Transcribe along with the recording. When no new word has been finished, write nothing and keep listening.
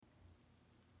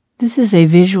This is a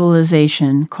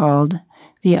visualization called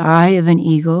the eye of an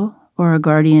eagle or a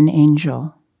guardian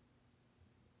angel.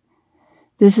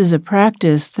 This is a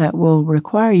practice that will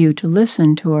require you to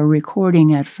listen to a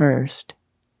recording at first.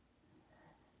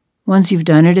 Once you've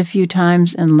done it a few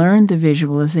times and learned the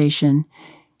visualization,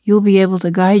 you'll be able to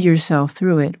guide yourself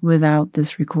through it without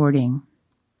this recording.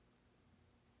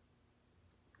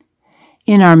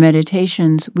 In our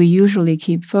meditations, we usually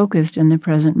keep focused in the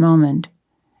present moment,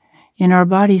 in our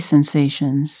body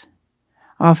sensations,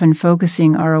 often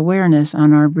focusing our awareness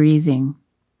on our breathing.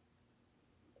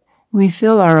 We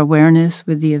fill our awareness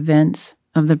with the events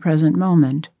of the present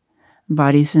moment,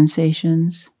 body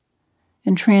sensations,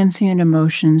 and transient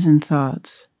emotions and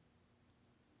thoughts.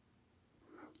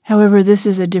 However, this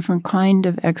is a different kind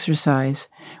of exercise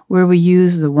where we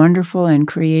use the wonderful and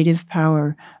creative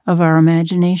power of our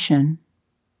imagination.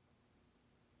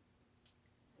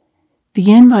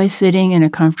 Begin by sitting in a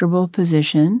comfortable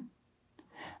position,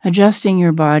 adjusting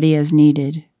your body as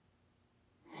needed.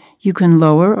 You can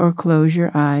lower or close your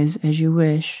eyes as you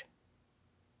wish.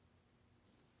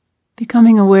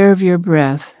 Becoming aware of your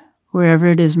breath wherever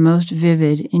it is most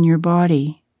vivid in your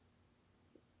body.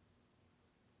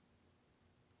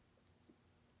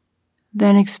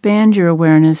 Then expand your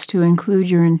awareness to include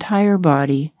your entire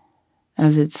body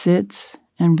as it sits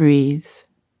and breathes.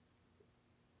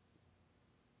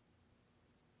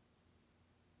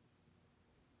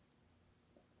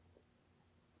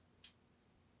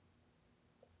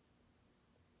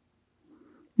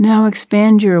 Now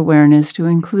expand your awareness to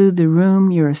include the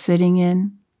room you are sitting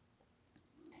in,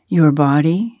 your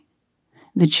body,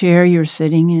 the chair you're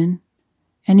sitting in,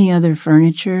 any other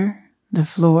furniture, the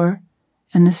floor,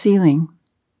 and the ceiling.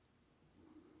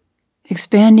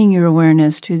 Expanding your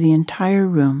awareness to the entire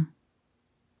room.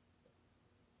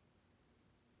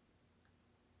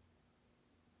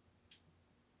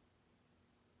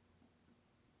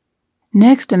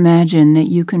 Next, imagine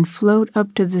that you can float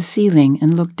up to the ceiling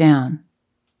and look down.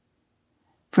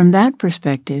 From that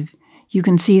perspective, you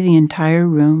can see the entire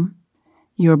room,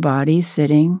 your body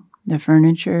sitting, the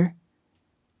furniture,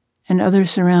 and other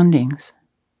surroundings.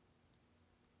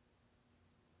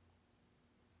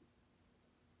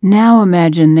 Now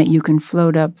imagine that you can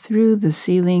float up through the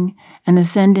ceiling and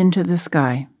ascend into the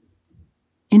sky,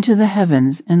 into the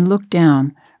heavens, and look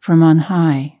down from on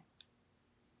high.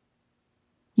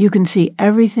 You can see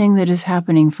everything that is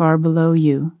happening far below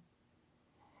you,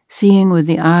 seeing with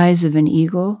the eyes of an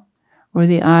eagle, or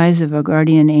the eyes of a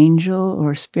guardian angel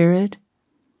or spirit,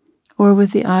 or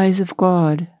with the eyes of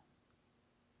God.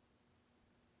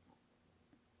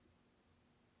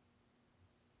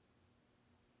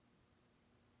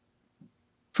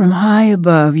 From high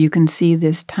above, you can see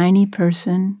this tiny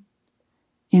person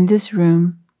in this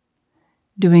room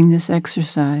doing this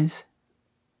exercise.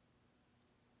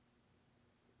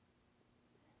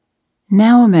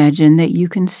 Now imagine that you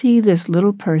can see this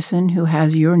little person who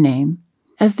has your name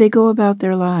as they go about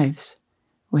their lives,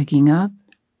 waking up,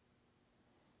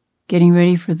 getting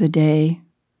ready for the day,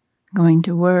 going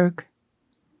to work,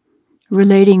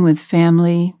 relating with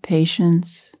family,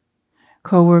 patients,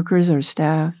 co-workers, or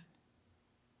staff.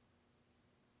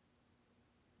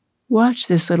 Watch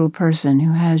this little person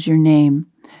who has your name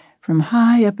from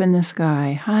high up in the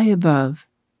sky, high above,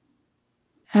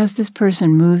 as this person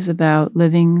moves about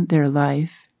living their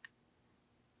life,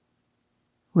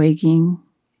 waking,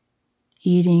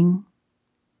 eating,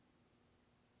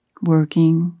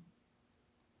 working,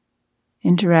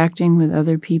 interacting with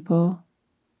other people,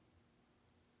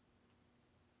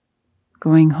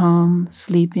 going home,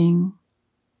 sleeping,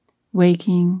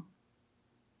 waking,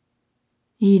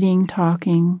 eating,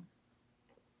 talking.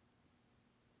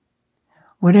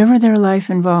 Whatever their life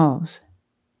involves.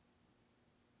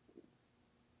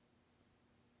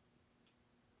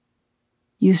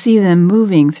 You see them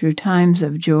moving through times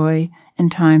of joy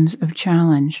and times of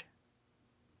challenge.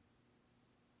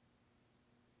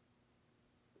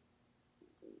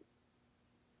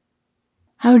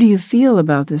 How do you feel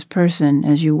about this person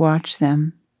as you watch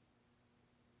them?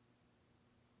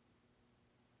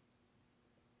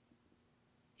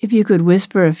 If you could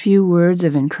whisper a few words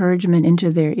of encouragement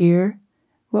into their ear,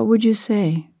 what would you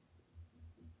say?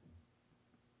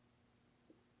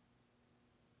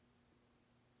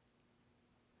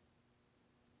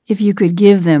 If you could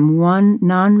give them one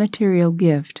non-material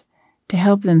gift to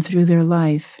help them through their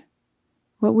life,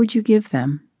 what would you give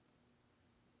them?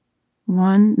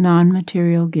 One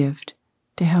non-material gift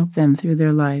to help them through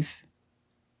their life.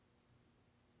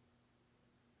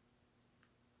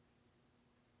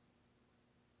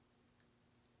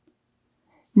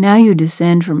 Now you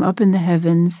descend from up in the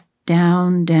heavens,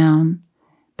 down, down,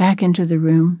 back into the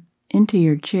room, into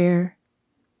your chair,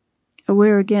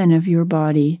 aware again of your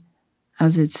body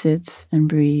as it sits and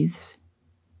breathes.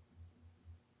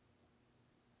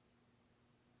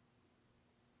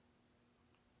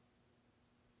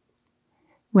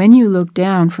 When you look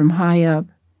down from high up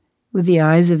with the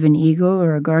eyes of an eagle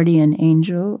or a guardian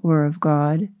angel or of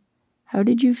God, how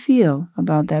did you feel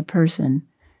about that person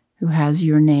who has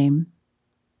your name?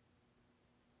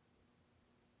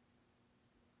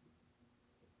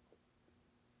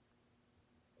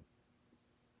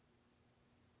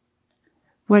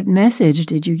 What message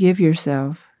did you give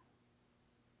yourself?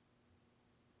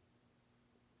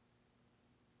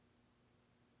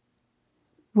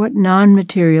 What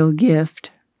non-material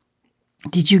gift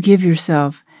did you give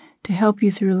yourself to help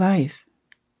you through life?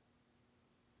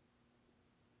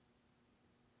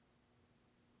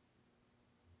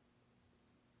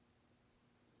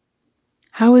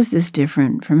 How is this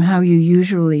different from how you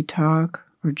usually talk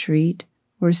or treat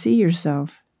or see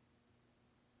yourself?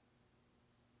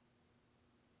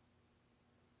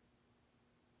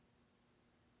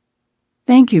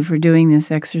 Thank you for doing this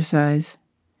exercise.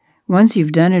 Once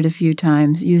you've done it a few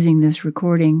times using this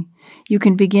recording, you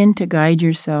can begin to guide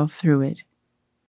yourself through it.